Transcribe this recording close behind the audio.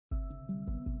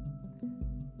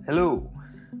Hello,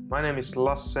 my name is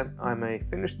Lasse. I'm a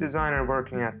Finnish designer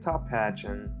working at Top Hatch,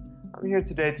 and I'm here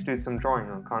today to do some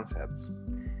drawing on concepts.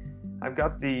 I've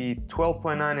got the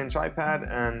 12.9-inch iPad,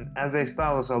 and as a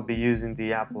stylus I'll be using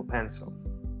the Apple Pencil.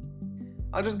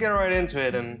 I'll just get right into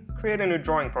it and create a new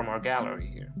drawing from our gallery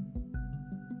here.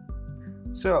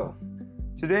 So,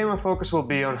 today my focus will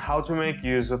be on how to make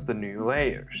use of the new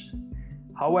layers.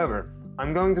 However,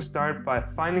 I'm going to start by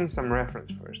finding some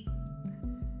reference first.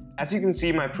 As you can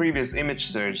see, my previous image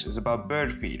search is about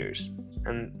bird feeders,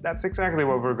 and that's exactly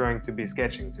what we're going to be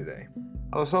sketching today.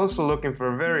 I was also looking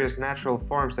for various natural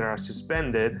forms that are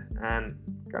suspended and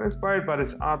got inspired by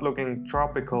this odd-looking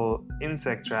tropical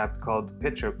insect trap called the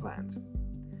pitcher plant.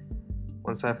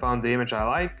 Once I found the image I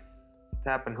like,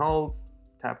 tap and hold,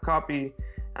 tap copy,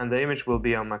 and the image will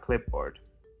be on my clipboard.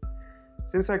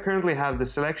 Since I currently have the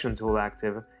selection tool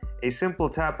active, a simple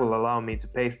tap will allow me to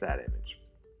paste that image.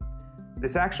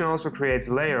 This action also creates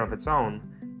a layer of its own,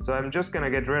 so I'm just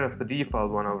gonna get rid of the default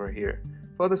one over here,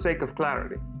 for the sake of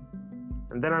clarity.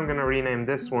 And then I'm gonna rename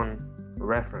this one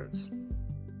Reference.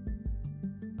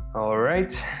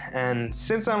 Alright, and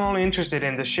since I'm only interested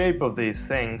in the shape of these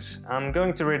things, I'm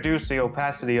going to reduce the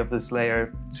opacity of this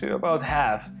layer to about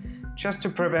half, just to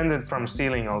prevent it from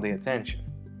stealing all the attention.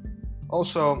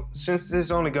 Also, since this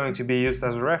is only going to be used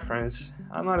as a reference,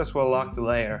 I might as well lock the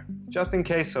layer, just in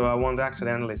case so I won't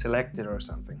accidentally select it or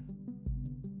something.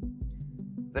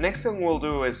 The next thing we'll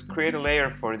do is create a layer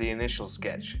for the initial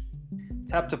sketch.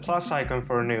 Tap the plus icon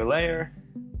for a new layer,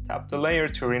 tap the layer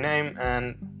to rename,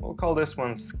 and we'll call this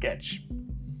one Sketch.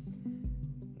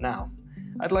 Now,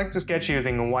 I'd like to sketch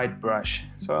using a white brush,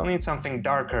 so I'll need something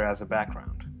darker as a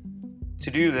background.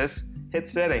 To do this, hit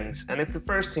Settings, and it's the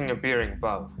first thing appearing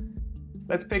above.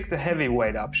 Let's pick the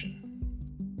heavyweight option.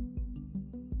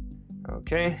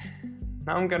 Okay,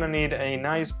 now I'm gonna need a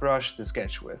nice brush to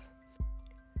sketch with.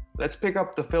 Let's pick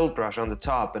up the fill brush on the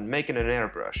top and make it an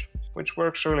airbrush, which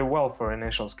works really well for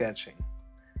initial sketching.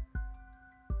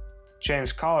 To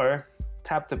change color,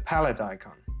 tap the palette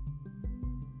icon.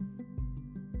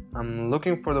 I'm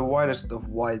looking for the whitest of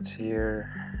whites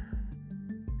here.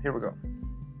 Here we go.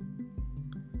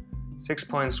 6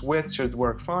 points width should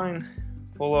work fine.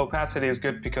 Full opacity is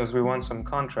good because we want some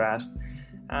contrast,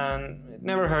 and it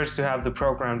never hurts to have the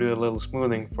program do a little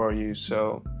smoothing for you,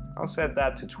 so I'll set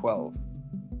that to 12.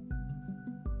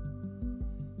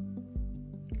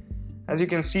 As you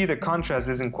can see, the contrast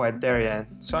isn't quite there yet,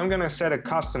 so I'm gonna set a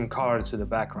custom color to the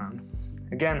background.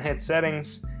 Again, hit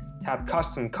Settings, tap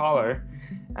Custom Color,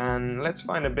 and let's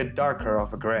find a bit darker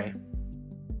of a gray.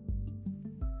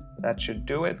 That should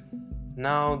do it.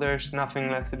 Now there's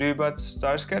nothing left to do but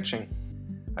start sketching.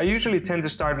 I usually tend to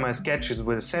start my sketches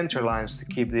with center lines to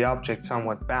keep the object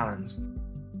somewhat balanced.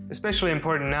 Especially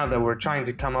important now that we're trying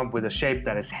to come up with a shape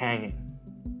that is hanging.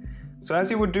 So as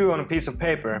you would do on a piece of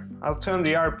paper, I'll turn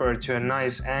the artboard to a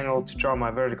nice angle to draw my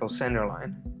vertical center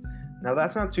line. Now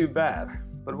that's not too bad,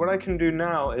 but what I can do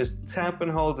now is tap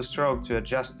and hold the stroke to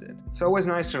adjust it. It's always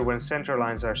nicer when center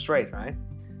lines are straight, right?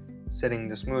 Setting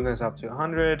the smoothness up to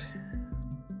 100.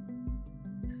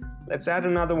 Let's add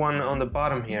another one on the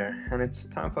bottom here, and it's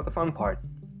time for the fun part.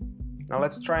 Now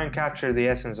let's try and capture the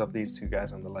essence of these two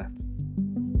guys on the left.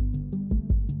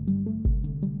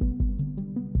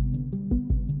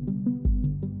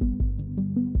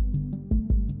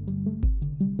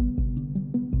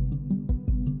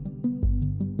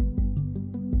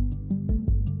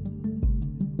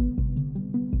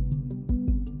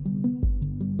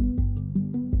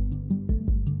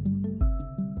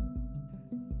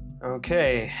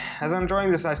 Okay, as I'm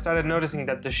drawing this I started noticing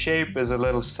that the shape is a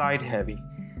little side heavy.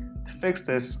 To fix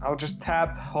this, I'll just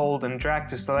tap, hold and drag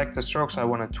to select the strokes I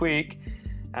want to tweak,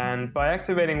 and by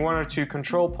activating one or two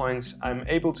control points I'm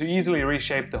able to easily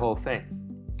reshape the whole thing.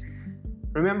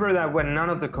 Remember that when none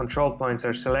of the control points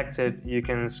are selected, you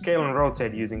can scale and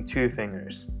rotate using 2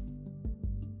 fingers.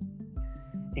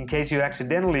 In case you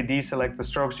accidentally deselect the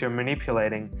strokes you're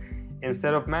manipulating,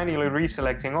 instead of manually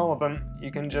reselecting all of them,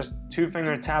 you can just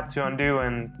 2-finger tap to undo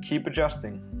and keep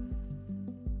adjusting.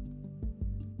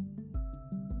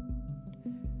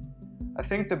 I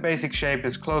think the basic shape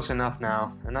is close enough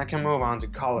now, and I can move on to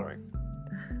coloring.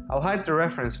 I'll hide the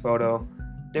reference photo,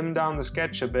 dim down the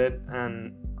sketch a bit,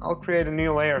 and I'll create a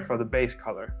new layer for the base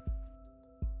color.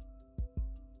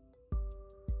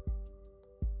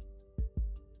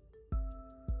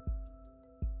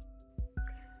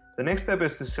 The next step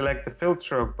is to select the fill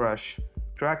stroke brush,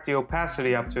 drag the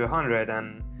opacity up to 100,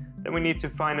 and then we need to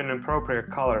find an appropriate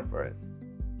color for it.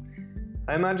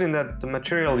 I imagine that the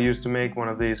material used to make one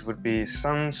of these would be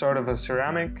some sort of a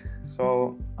ceramic,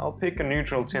 so I'll pick a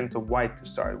neutral tint of white to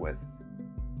start with.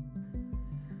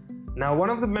 Now, one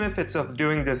of the benefits of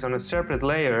doing this on a separate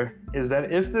layer is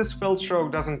that if this fill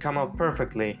stroke doesn't come out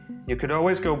perfectly, you could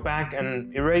always go back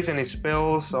and erase any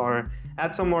spills or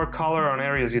add some more color on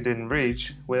areas you didn't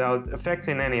reach without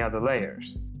affecting any other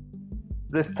layers.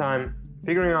 This time,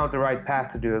 figuring out the right path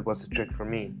to do it was the trick for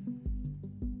me.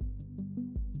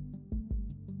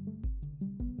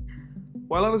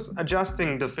 While I was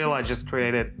adjusting the fill I just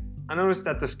created, I noticed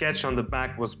that the sketch on the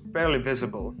back was barely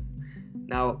visible.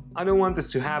 Now, I don't want this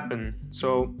to happen,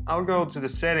 so I'll go to the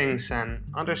settings and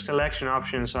under selection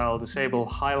options I'll disable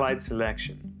highlight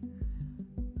selection.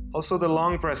 Also, the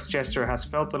long press gesture has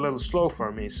felt a little slow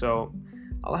for me, so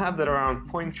I'll have that around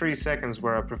 0.3 seconds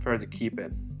where I prefer to keep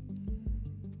it.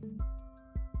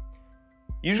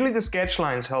 Usually the sketch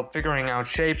lines help figuring out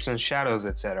shapes and shadows,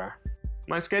 etc.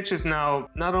 My sketch is now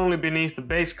not only beneath the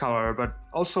base color, but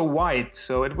also white,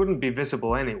 so it wouldn't be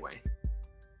visible anyway.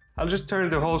 I'll just turn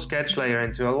the whole sketch layer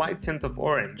into a light tint of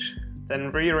orange, then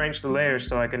rearrange the layers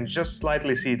so I can just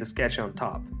slightly see the sketch on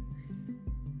top.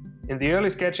 In the early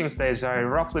sketching stage I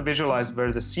roughly visualized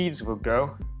where the seeds will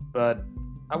go, but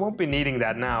I won't be needing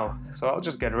that now, so I'll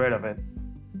just get rid of it.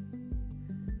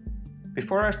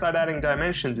 Before I start adding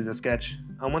dimension to the sketch,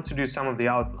 I want to do some of the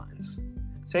outlines.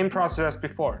 Same process as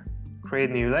before.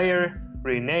 Create a new layer,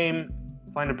 rename,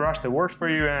 find a brush that works for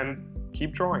you, and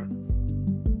keep drawing.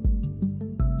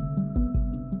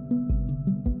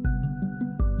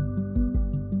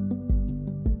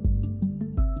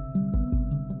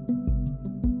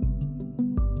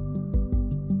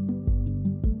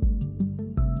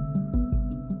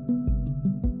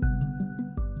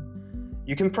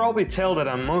 You can probably tell that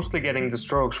I'm mostly getting the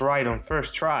strokes right on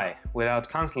first try, without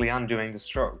constantly undoing the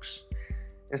strokes.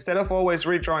 Instead of always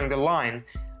redrawing the line,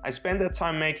 I spend that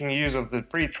time making use of the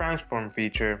free transform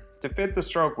feature to fit the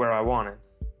stroke where I want it.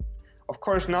 Of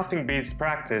course, nothing beats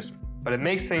practice, but it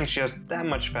makes things just that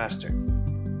much faster.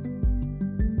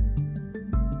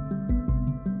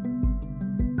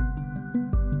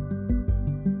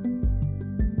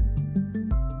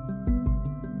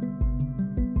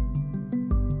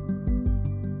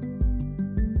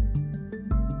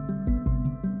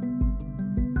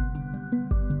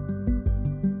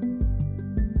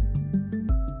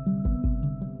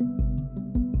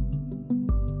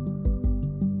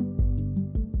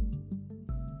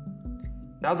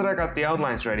 Now that I got the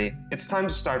outlines ready, it's time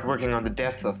to start working on the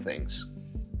depth of things.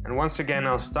 And once again,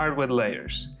 I'll start with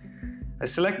layers. I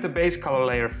select the base color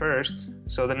layer first,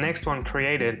 so the next one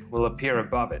created will appear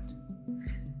above it.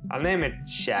 I'll name it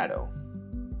Shadow.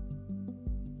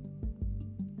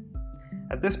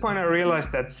 At this point I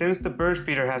realized that since the bird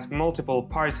feeder has multiple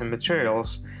parts and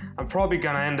materials, I'm probably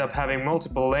gonna end up having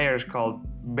multiple layers called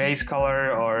base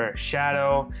color or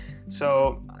shadow,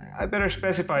 so I better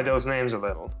specify those names a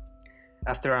little.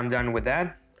 After I'm done with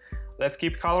that, let's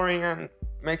keep coloring and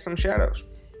make some shadows.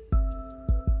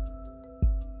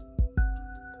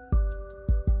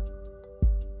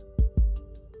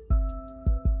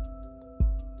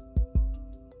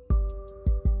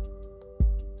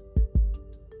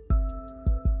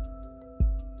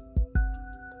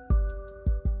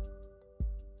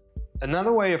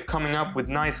 Another way of coming up with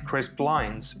nice crisp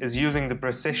lines is using the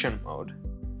precision mode.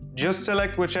 Just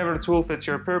select whichever tool fits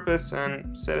your purpose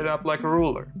and set it up like a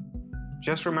ruler.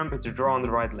 Just remember to draw on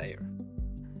the right layer.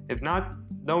 If not,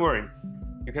 don't worry.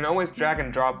 You can always drag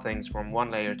and drop things from one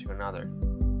layer to another.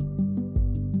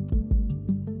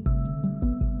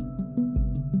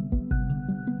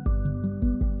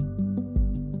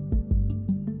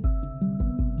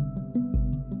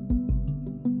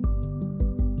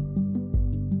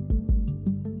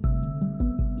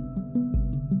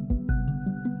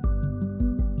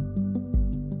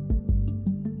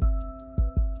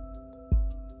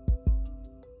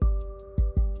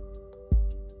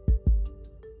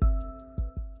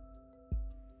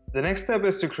 The next step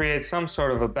is to create some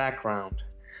sort of a background.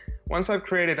 Once I've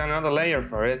created another layer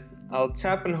for it, I'll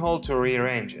tap and hold to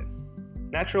rearrange it.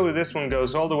 Naturally, this one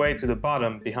goes all the way to the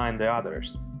bottom behind the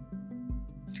others.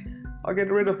 I'll get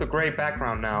rid of the gray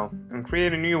background now and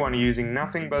create a new one using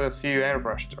nothing but a few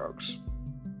airbrush strokes.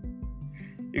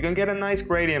 You can get a nice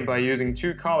gradient by using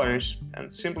two colors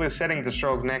and simply setting the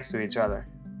strokes next to each other.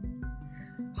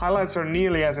 Highlights are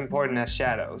nearly as important as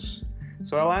shadows,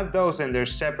 so I'll add those in their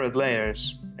separate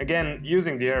layers, again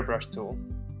using the airbrush tool.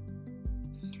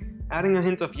 Adding a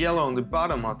hint of yellow on the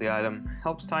bottom of the item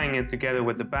helps tying it together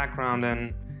with the background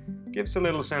and gives a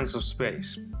little sense of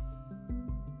space.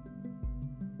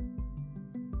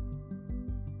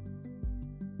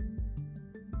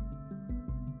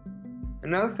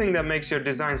 Another thing that makes your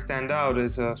design stand out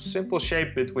is a simple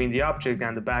shape between the object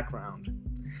and the background.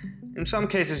 In some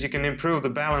cases you can improve the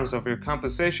balance of your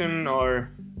composition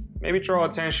or maybe draw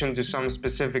attention to some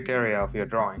specific area of your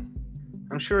drawing.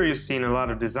 I'm sure you've seen a lot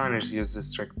of designers use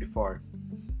this trick before.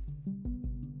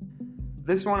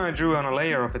 This one I drew on a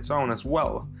layer of its own as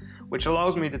well, which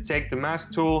allows me to take the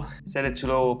mask tool, set it to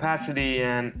low opacity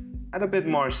and add a bit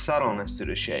more subtleness to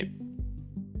the shape.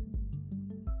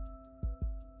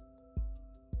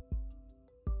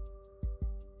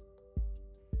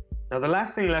 Now the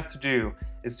last thing left to do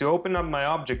is to open up my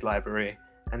object library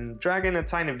and drag in a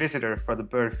tiny visitor for the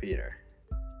bird feeder.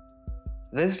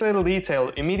 This little detail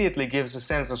immediately gives a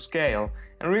sense of scale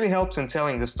and really helps in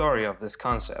telling the story of this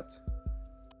concept.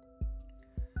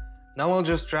 Now I'll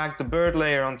just drag the bird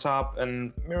layer on top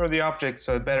and mirror the object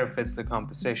so it better fits the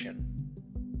composition.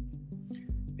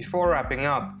 Before wrapping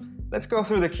up, let's go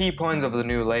through the key points of the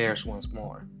new layers once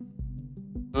more.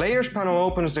 The Layers panel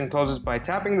opens and closes by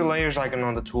tapping the Layers icon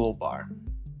on the toolbar.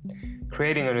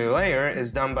 Creating a new layer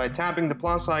is done by tapping the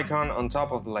plus icon on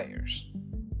top of the layers.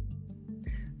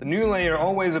 The new layer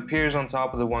always appears on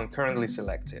top of the one currently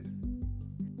selected.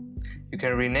 You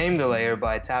can rename the layer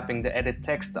by tapping the Edit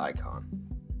Text icon.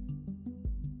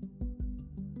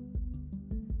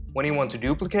 When you want to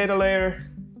duplicate a layer,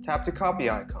 tap the Copy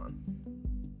icon.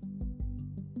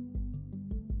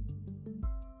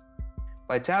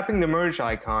 By tapping the Merge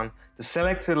icon, the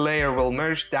selected layer will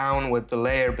merge down with the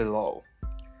layer below.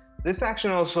 This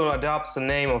action also adopts the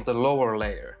name of the lower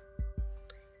layer.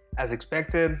 As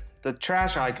expected, the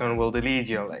Trash icon will delete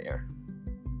your layer.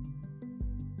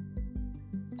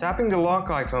 Tapping the Lock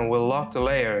icon will lock the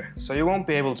layer, so you won't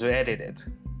be able to edit it.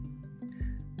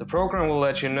 The program will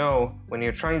let you know when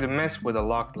you're trying to mess with a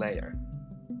locked layer.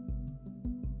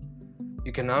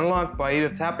 You can unlock by either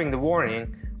tapping the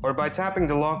warning or by tapping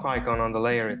the lock icon on the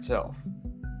layer itself.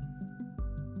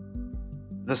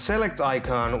 The Select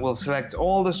icon will select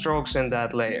all the strokes in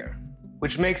that layer,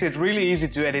 which makes it really easy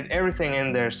to edit everything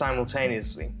in there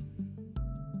simultaneously.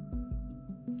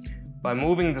 By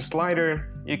moving the slider,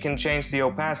 you can change the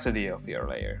opacity of your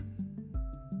layer.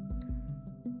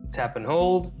 Tap and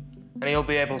hold, and you'll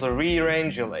be able to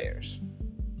rearrange your layers.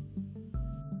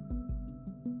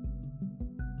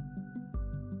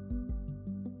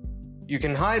 You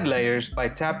can hide layers by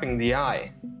tapping the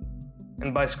eye,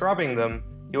 and by scrubbing them,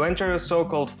 you enter a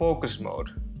so-called focus mode.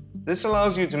 This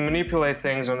allows you to manipulate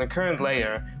things on the current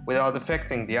layer without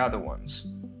affecting the other ones.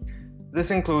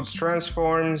 This includes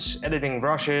transforms, editing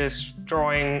brushes,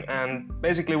 drawing, and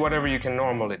basically whatever you can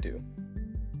normally do.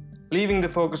 Leaving the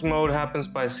focus mode happens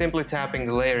by simply tapping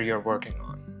the layer you're working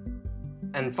on.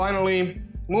 And finally,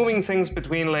 moving things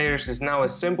between layers is now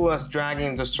as simple as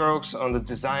dragging the strokes on the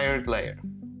desired layer.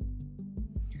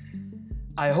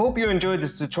 I hope you enjoyed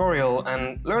this tutorial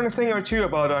and learned a thing or two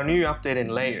about our new update in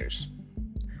layers.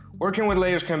 Working with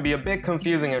layers can be a bit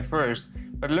confusing at first,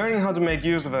 but learning how to make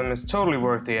use of them is totally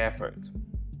worth the effort.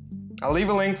 I'll leave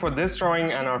a link for this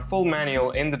drawing and our full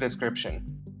manual in the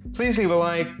description. Please leave a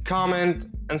like, comment,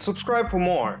 and subscribe for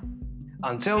more.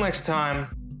 Until next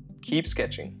time, keep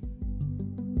sketching.